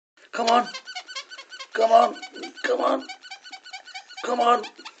Come on. Come on. Come on. Come on.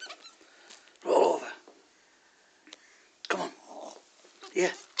 Roll over. Come on. Yeah.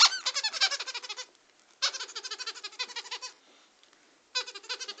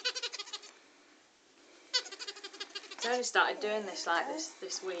 He's only started doing this like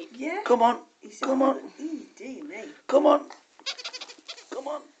this week. Yeah. Come on. Come on. Dear me. Come on. Come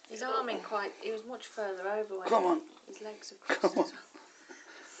on. His arming quite. He was much further over when Come on. his legs are crossed. Come on.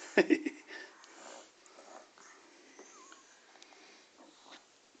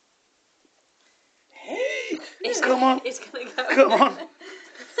 Hey, Come on. He's gonna go. Come on.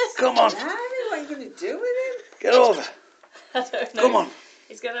 Come on. Larry, what are you going to do with Get over. I don't know. Come on.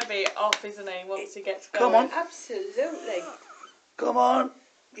 He's gonna be off, isn't he? Once he gets Come going. on. him? Absolutely. Come on.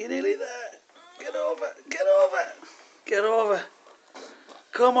 You're nearly there. Get over. Get over. Get over.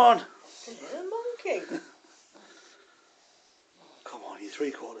 Come on. Little monkey. Come on, you're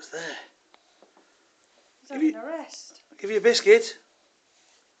 3/4 there. He's having a rest. I'll give you a biscuit.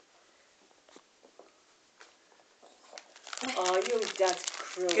 Oh, your dad's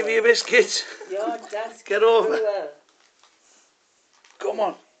cruel. Give you a biscuit. Your dad's Get over. cruel. Come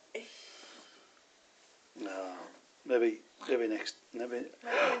on. No, maybe next. Maybe. Maybe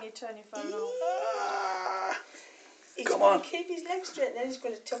when you turn your phone off. Ah, He's Come going on. to keep his legs straight, then he's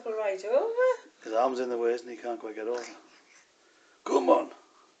going to topple right over. his arm's in the way and he can't quite get over. Come on.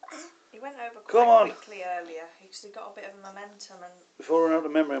 He went over Come quite on. quickly earlier. He just got a bit of momentum and. Before I run out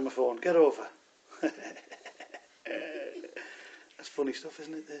of memory on my phone, get over. That's funny stuff,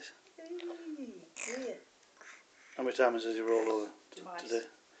 isn't it, this? Dear. How many times has he rolled over Twice. today?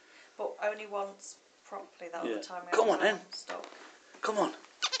 But only once properly. That Yeah. other time we Come had on, him then. Stop. Come on.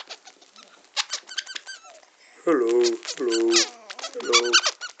 Hello, hello, hello.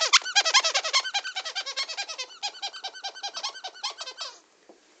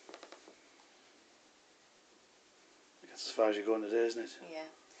 That's as far as you're going today, isn't it? Yeah.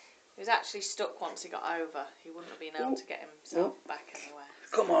 He was actually stuck once he got over. He wouldn't have been able to get himself back anywhere.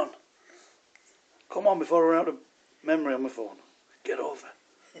 Come on. Come on before I run out of memory on my phone. Get over.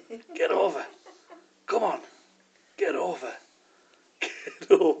 Get over. Come on. Get over.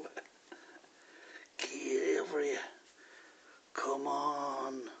 Get over. Get over here. Come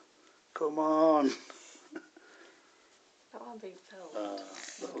on. Come on. That one being filmed.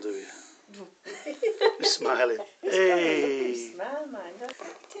 That'll do you. He's smiling. He's Hey. got a lovely smile, mind.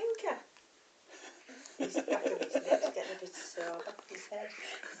 Tinker. His back of his neck's getting a bit sore. Back of his head.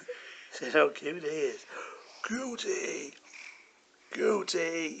 See how cute he is. Cutie.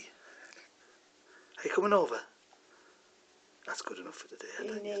 Cutie. Are you coming over? That's good enough for today, I He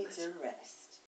think, needs isn't a it? rest.